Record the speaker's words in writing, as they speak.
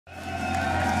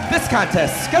This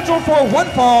contest, scheduled for one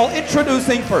fall,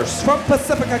 introducing first from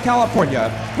Pacifica, California,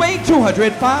 weighing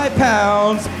 205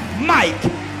 pounds, Mike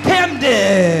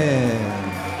Camden.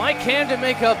 Mike Camden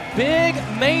make a big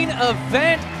main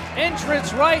event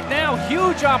entrance right now.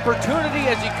 Huge opportunity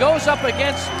as he goes up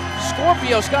against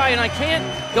Scorpio Sky, and I can't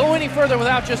go any further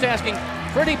without just asking,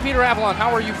 Freddie Peter Avalon,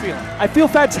 how are you feeling? I feel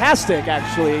fantastic,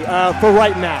 actually, for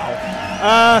right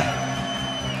now.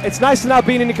 It's nice to not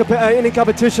be in any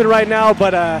competition right now,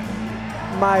 but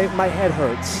my head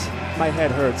hurts. My head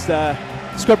hurts.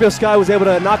 Scorpio Sky was able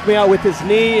to knock me out with his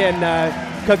knee and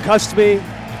concussed me.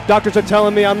 Doctors are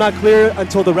telling me I'm not clear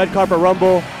until the red carpet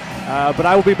rumble, but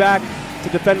I will be back to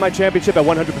defend my championship at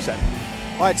 100%.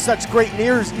 Well, it's such great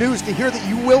news to hear that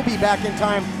you will be back in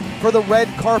time for the red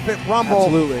carpet rumble.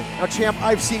 Absolutely. Now, champ,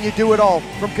 I've seen you do it all,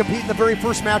 from competing the very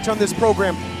first match on this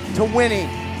program to winning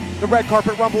the red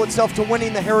carpet rumble itself, to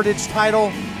winning the Heritage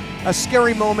title. A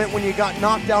scary moment when you got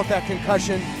knocked out, that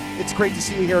concussion. It's great to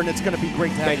see you here, and it's going to be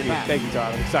great to have you back. Thank you,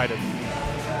 Todd. I'm excited.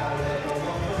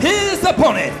 His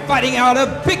opponent, fighting out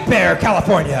of Big Bear,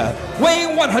 California,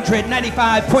 weighing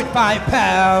 195.5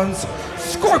 pounds,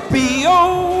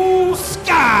 Scorpio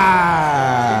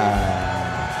Sky.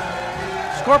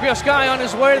 Scorpio Sky on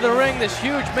his way to the ring, this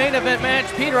huge main event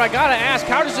match. Peter, I gotta ask,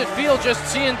 how does it feel just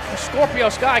seeing Scorpio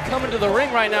Sky come into the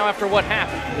ring right now after what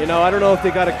happened? You know, I don't know if they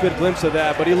got a good glimpse of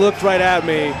that, but he looked right at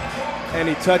me and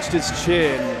he touched his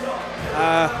chin.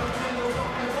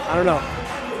 I don't know.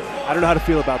 I don't know how to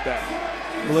feel about that.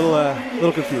 I'm a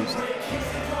little confused.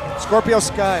 Scorpio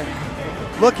Sky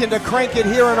looking to crank it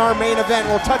here in our main event.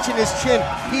 Well, touching his chin,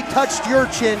 he touched your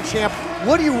chin, champ.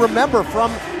 What do you remember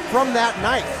from that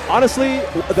night? Honestly,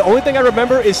 the only thing I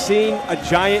remember is seeing a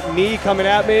giant knee coming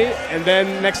at me, and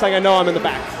then next thing I know, I'm in the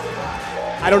back.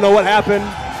 I don't know what happened,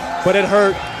 but it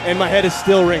hurt, and my head is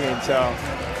still ringing, so.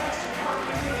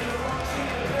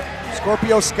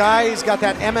 Scorpio Sky's got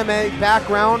that MMA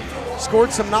background,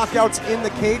 scored some knockouts in the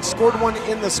cage, scored one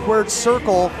in the squared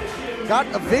circle, got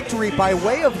a victory by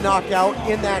way of knockout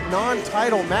in that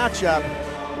non-title matchup.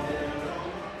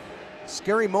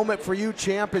 Scary moment for you,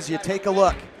 champ, as you take a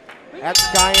look at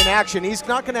Sky in action. He's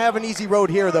not going to have an easy road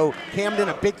here, though. Camden,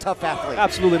 a big, tough athlete.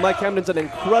 Absolutely. Mike Camden's an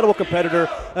incredible competitor.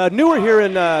 Newer here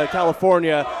in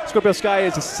California. Scorpio Sky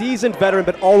is a seasoned veteran,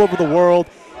 but all over the world.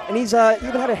 And he's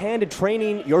even had a hand in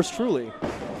training yours truly.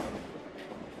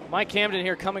 Mike Camden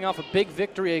here coming off a big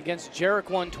victory against Jarek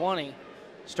 120.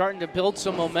 Starting to build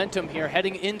some momentum here,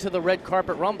 heading into the red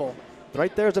carpet rumble.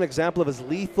 Right there is an example of his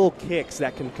lethal kicks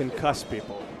that can concuss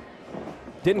people.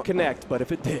 Didn't connect, but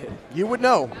if it did, you would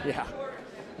know. Yeah.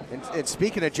 And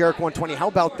speaking of Jarek 120, how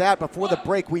about that? Before the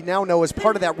break, we now know as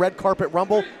part of that red carpet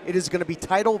rumble, it is going to be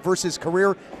title versus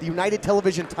career. The United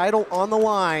Television title on the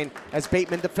line as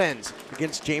Bateman defends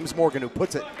against James Morgan, who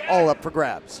puts it all up for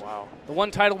grabs. Wow. The one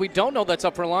title we don't know that's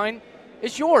up for line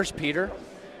is yours, Peter.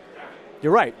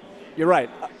 You're right. You're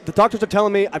right. The doctors are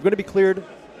telling me I'm going to be cleared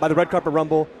by the red carpet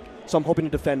rumble, so I'm hoping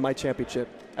to defend my championship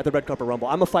at the red carpet rumble.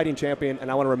 I'm a fighting champion, and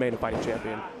I want to remain a fighting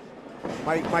champion.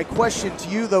 My question to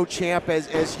you, though, champ,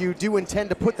 as you do intend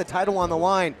to put the title on the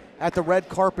line at the red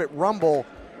carpet rumble,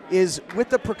 is with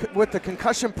the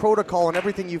concussion protocol and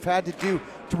everything you've had to do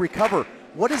to recover,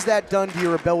 what has that done to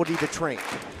your ability to train?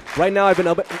 Right now, I've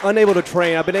been unable to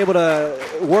train. I've been able to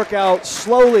work out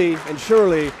slowly and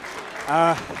surely.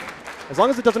 As long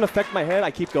as it doesn't affect my head,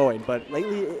 I keep going. But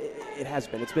lately, it has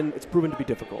been. It's proven to be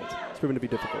difficult. It's proven to be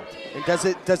difficult. And does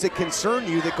it concern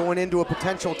you that going into a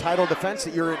potential title defense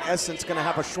that you're in essence going to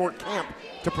have a short camp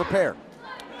to prepare?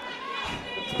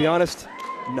 To be honest,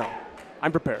 no.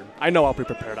 I'm prepared. I know I'll be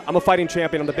prepared. I'm a fighting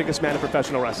champion. I'm the biggest man in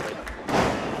professional wrestling.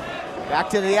 Back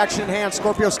to the action hand.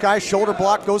 Scorpio Sky shoulder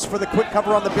block, goes for the quick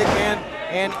cover on the big man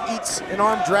and eats an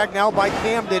arm drag now by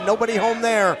Camden. Nobody home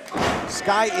there.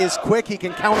 Sky is quick. He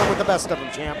can counter with the best of them,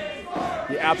 champ.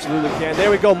 He absolutely can. There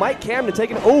we go. Mike Camden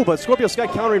taking, but Scorpio Sky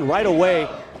countering right away.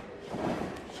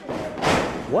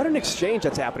 What an exchange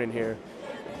that's happening here.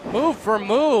 Move for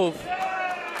move.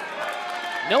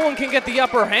 No one can get the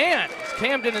upper hand.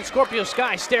 Camden and Scorpio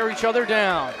Sky stare each other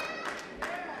down.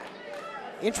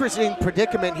 Interesting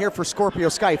predicament here for Scorpio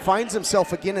Sky. Finds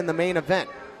himself again in the main event,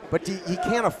 but he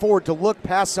can't afford to look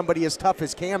past somebody as tough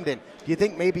as Camden. Do you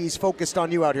think maybe he's focused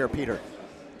on you out here, Peter?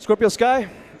 Scorpio Sky,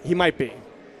 he might be,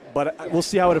 but we'll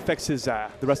see how it affects his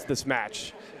the rest of this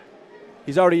match.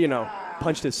 He's already,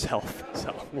 punched himself,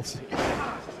 so we'll see.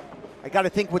 I got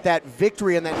to think with that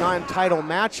victory in that non-title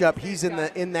matchup, he's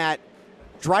in that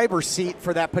driver's seat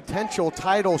for that potential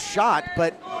title shot,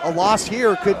 but a loss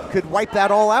here could wipe that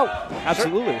all out.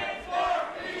 Absolutely.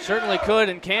 Certainly could,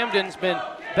 and Camden's been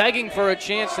begging for a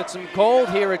chance at some gold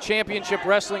here at Championship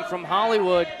Wrestling from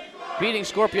Hollywood. Beating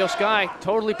Scorpio Sky,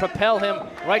 totally propel him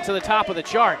right to the top of the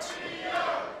charts.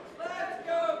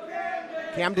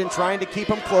 Camden trying to keep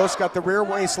him close, got the rear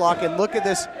waist lock, and look at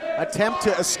this attempt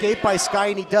to escape by Sky,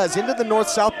 and he does. Into the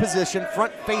north-south position,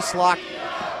 front face lock.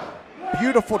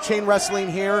 Beautiful chain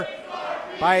wrestling here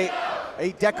by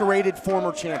a decorated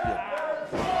former champion.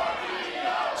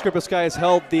 Scorpio Sky has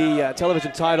held the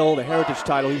television title, the Heritage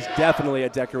title. He's definitely a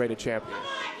decorated champion.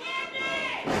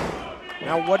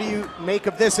 Now what do you make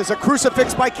of this? As a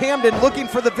crucifix by Camden looking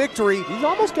for the victory. He's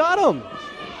almost got him.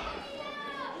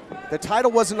 The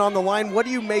title wasn't on the line. What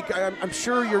do you make? I'm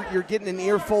sure you're getting an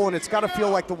earful, and it's got to feel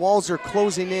like the walls are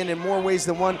closing in more ways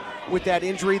than one with that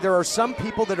injury. There are some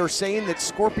people that are saying that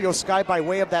Scorpio Sky, by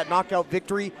way of that knockout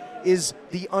victory, is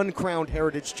the uncrowned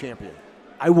Heritage champion.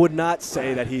 I would not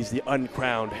say that he's the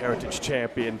uncrowned Heritage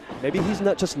champion. Maybe he's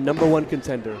not just #1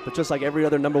 contender, but just like every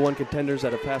other #1 contenders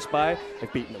that have passed by,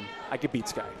 I've beaten him. I could beat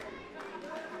Sky.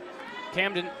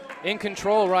 Camden in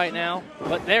control right now,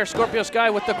 but there, Scorpio Sky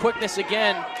with the quickness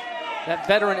again. That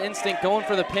veteran instinct going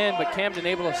for the pin, but Camden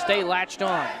able to stay latched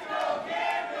on.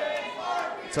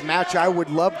 It's a match I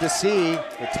would love to see.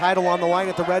 The title on the line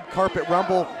at the Red Carpet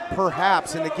Rumble,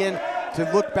 perhaps. And again,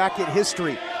 to look back at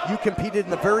history, you competed in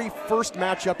the very first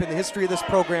matchup in the history of this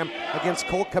program against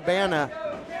Colt Cabana.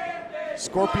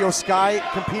 Scorpio Sky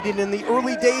competed in the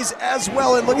early days as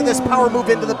well. And look at this power move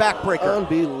into the backbreaker.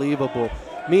 Unbelievable.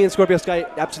 Me and Scorpio Sky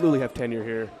absolutely have tenure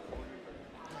here.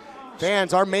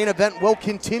 Fans, our main event will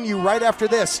continue right after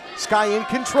this. Sky in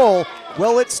control.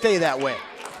 Will it stay that way?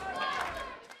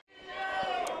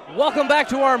 Welcome back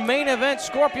to our main event.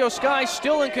 Scorpio Sky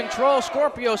still in control.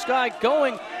 Scorpio Sky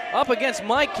going up against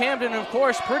Mike Camden, and of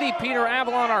course, Pretty Peter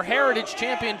Avalon, our Heritage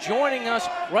champion, joining us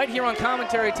right here on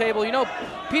commentary table. You know,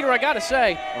 Peter, I got to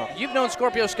say, you've known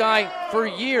Scorpio Sky for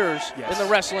years in the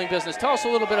wrestling business. Tell us a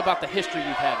little bit about the history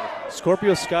you've had with him.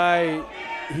 Scorpio Sky,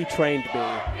 he trained me.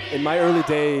 In my early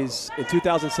days, in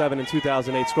 2007 and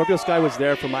 2008, Scorpio Sky was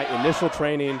there for my initial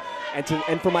training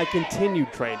and for my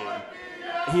continued training.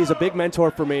 He is a big mentor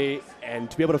for me,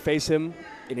 and to be able to face him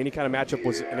in any kind of matchup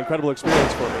was an incredible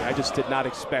experience for me. I just did not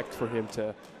expect for him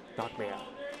to knock me out.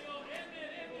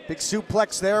 Big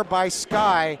suplex there by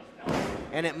Sky,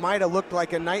 and it might have looked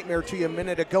like a nightmare to you a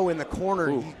minute ago in the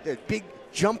corner. A big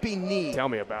jumping knee. Tell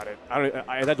me about it.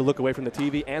 I had to look away from the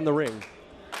TV and the ring.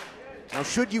 Now,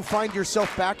 should you find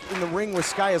yourself back in the ring with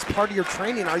Sky as part of your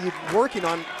training, are you working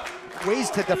on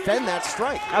ways to defend that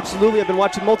strike? Absolutely. I've been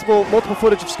watching multiple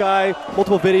footage of Sky,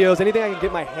 multiple videos, anything I can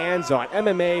get my hands on.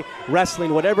 MMA,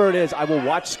 wrestling, whatever it is, I will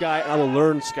watch Sky and I will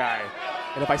learn Sky.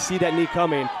 And if I see that knee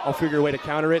coming, I'll figure a way to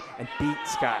counter it and beat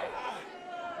Sky.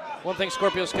 One thing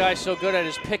Scorpio Sky is so good at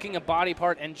is picking a body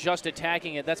part and just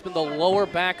attacking it. That's been the lower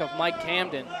back of Mike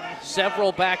Camden.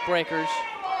 Several backbreakers,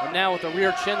 and now with the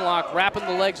rear chin lock, wrapping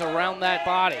the legs around that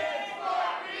body.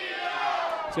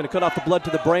 He's going to cut off the blood to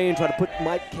the brain, try to put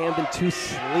Mike Camden to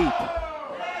sleep.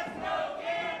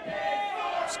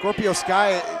 Scorpio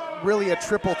Sky, really a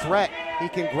triple threat. He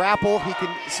can grapple, he can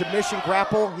submission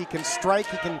grapple, he can strike,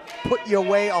 he can put you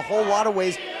away a whole lot of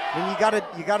ways. And you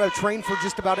gotta train for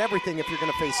just about everything if you're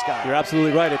going to face Sky. You're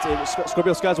absolutely right.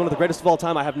 Scorpio Sky is one of the greatest of all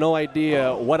time. I have no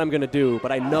idea what I'm going to do,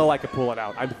 but I know I can pull it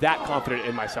out. I'm that confident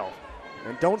in myself.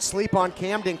 And don't sleep on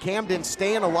Camden. Camden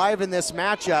staying alive in this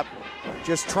matchup,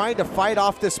 just trying to fight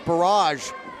off this barrage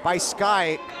by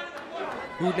Sky,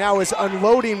 who now is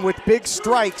unloading with big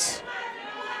strikes.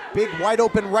 Big wide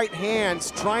open right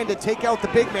hands, trying to take out the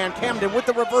big man. Camden with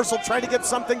the reversal, trying to get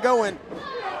something going.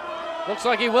 Looks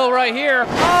like he will right here.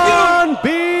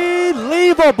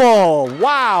 Unbelievable!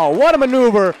 Wow, what a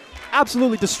maneuver.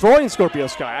 Absolutely destroying Scorpio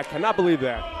Sky. I cannot believe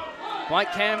that.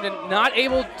 Mike Camden not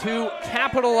able to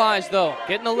capitalize, though.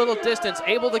 Getting a little distance,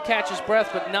 able to catch his breath,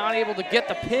 but not able to get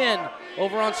the pin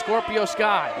over on Scorpio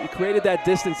Sky. He created that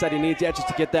distance that he needs just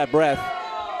to get that breath.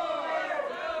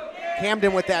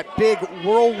 Camden with that big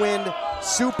whirlwind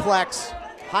suplex,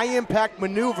 high-impact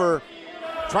maneuver,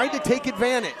 trying to take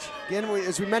advantage. Again,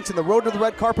 as we mentioned, the road to the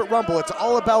Red Carpet Rumble, it's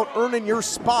all about earning your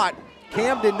spot.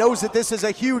 Camden knows that this is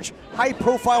a huge,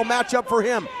 high-profile matchup for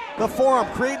him. The forearm,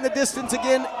 creating the distance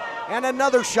again, and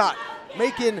another shot,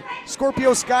 making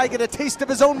Scorpio Sky get a taste of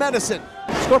his own medicine.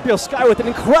 Scorpio Sky with an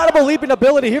incredible leaping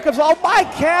ability. Here comes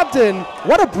Mike Camden.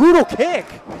 What a brutal kick.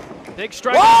 Big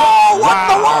strike. Whoa, what in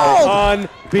the world?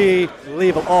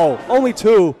 Unbelievable. Oh, only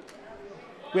two.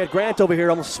 We had Grant over here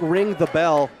almost ring the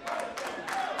bell.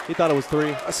 He thought it was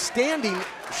three. A standing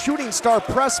shooting star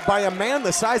press by a man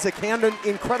the size of Camden.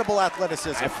 Incredible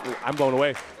athleticism. I'm going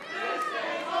away.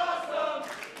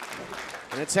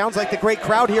 And it sounds like the great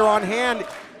crowd here on hand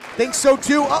Think so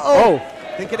too. Uh-oh.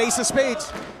 Think an ace of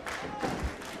spades.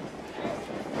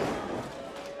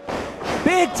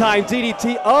 Big time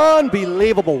DDT,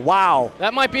 unbelievable, wow.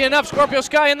 That might be enough. Scorpio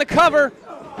Sky in the cover.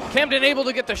 Camden able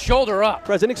to get the shoulder up.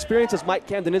 For as inexperienced as Mike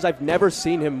Camden is, I've never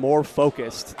seen him more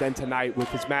focused than tonight with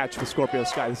his match with Scorpio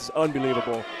Sky. This is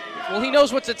unbelievable. Well, he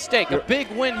knows what's at stake. A big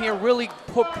win here really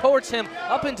puts him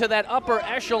up into that upper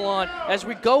echelon as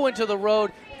we go into the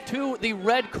road to the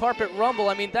red carpet rumble.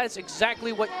 I mean, that's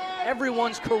exactly what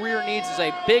everyone's career needs, is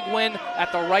a big win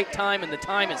at the right time, and the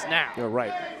time is now. You're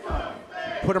right.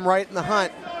 Put him right in the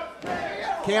hunt.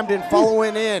 Camden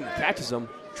following in. Catches him.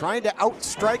 Trying to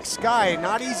outstrike Sky.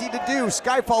 Not easy to do.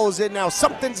 Sky follows in now.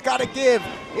 Something's got to give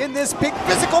in this big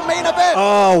physical main event.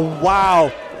 Oh,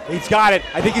 wow. He's got it.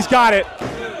 I think he's got it.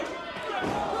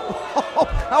 Oh,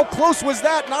 how close was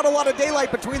that? Not a lot of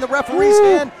daylight between the referee's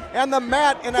hand and the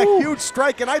mat, and a huge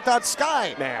strike, and I thought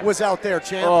Sky was out there,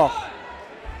 champ. Oh,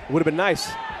 would have been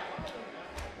nice.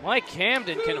 Mike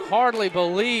Camden can hardly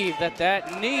believe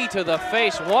that knee to the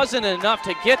face wasn't enough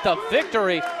to get the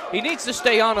victory. He needs to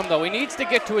stay on him, though. He needs to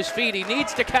get to his feet. He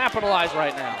needs to capitalize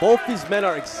right now. Both these men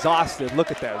are exhausted. Look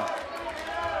at them.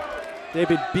 They've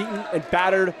been beaten and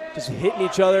battered, just hitting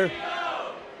each other.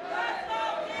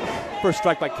 First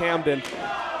strike by Camden.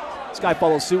 This guy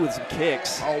follows suit with some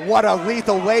kicks. Oh, what a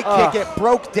lethal leg kick. It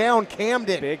broke down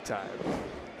Camden. Big time.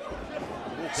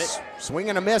 Swing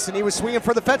and a miss, and he was swinging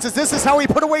for the fences. This is how he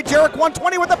put away Jarek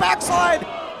 120 with the backslide,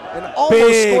 and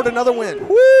almost scored another win.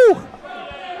 Woo!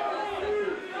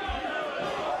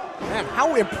 Man,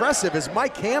 how impressive is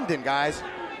Mike Camden, guys?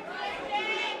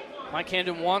 Mike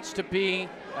Camden wants to be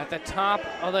at the top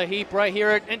of the heap right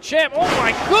here. And champ, oh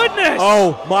my goodness!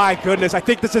 Oh my goodness, I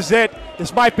think this is it.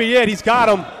 This might be it, he's got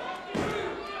him.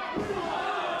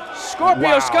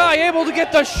 Scorpio Sky able to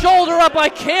get the shoulder up. I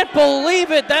can't believe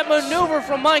it. That maneuver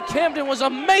from Mike Camden was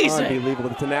amazing. Unbelievable,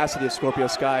 the tenacity of Scorpio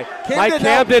Sky. Mike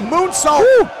Camden,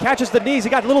 moonsault. Catches the knees. He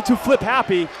got a little too flip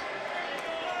happy.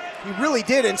 He really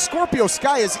did, and Scorpio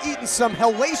Sky is eating some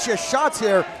hellacious shots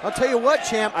here. I'll tell you what,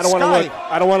 champ. I don't want to look.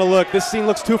 I don't want to look. This scene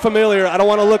looks too familiar. I don't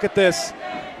want to look at this.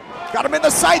 Got him in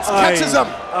the sights. Catches him.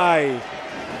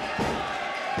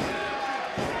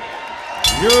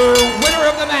 Your winner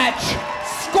of the match,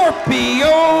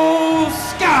 Scorpio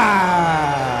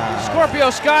Sky. Scorpio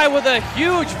Sky with a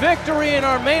huge victory in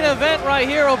our main event right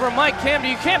here over Mike Camden.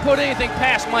 You can't put anything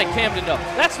past Mike Camden, though.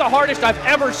 That's the hardest I've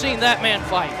ever seen that man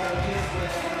fight.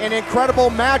 An incredible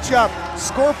matchup.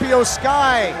 Scorpio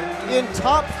Sky in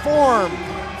top form,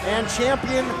 and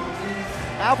champion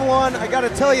Avalon, I got to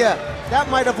tell you, that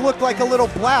might have looked like a little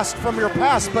blast from your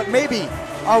past, but maybe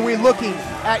are we looking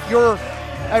at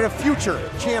a future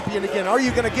champion again? Are you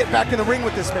going to get back in the ring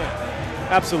with this man?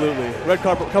 Absolutely. Red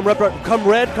carpet, come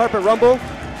red carpet rumble.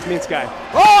 Mean Sky.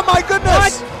 Oh my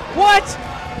goodness! What?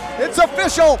 It's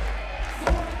official.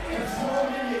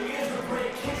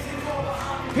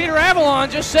 Peter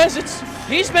Avalon just says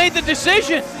he's made the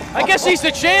decision. I guess he's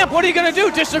the champ. What are you going to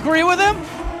do, disagree with him?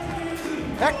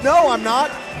 Heck no, I'm not.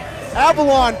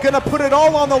 Avalon gonna put it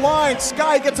all on the line.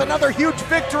 Sky gets another huge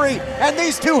victory, and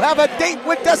these two have a date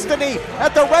with destiny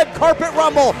at the Red Carpet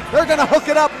Rumble. They're gonna hook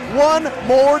it up one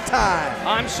more time.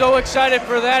 I'm so excited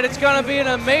for that. It's gonna be an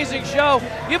amazing show.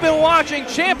 You've been watching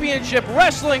Championship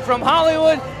Wrestling from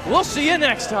Hollywood. We'll see you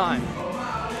next time.